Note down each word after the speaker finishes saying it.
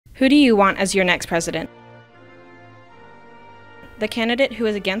Who do you want as your next president? The candidate who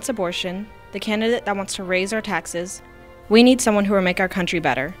is against abortion, the candidate that wants to raise our taxes. We need someone who will make our country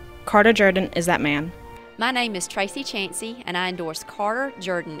better. Carter Jordan is that man. My name is Tracy Chancey, and I endorse Carter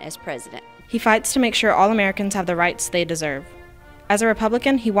Jordan as president. He fights to make sure all Americans have the rights they deserve. As a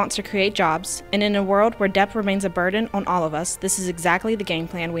Republican, he wants to create jobs, and in a world where debt remains a burden on all of us, this is exactly the game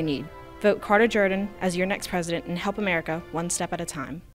plan we need. Vote Carter Jordan as your next president and help America one step at a time.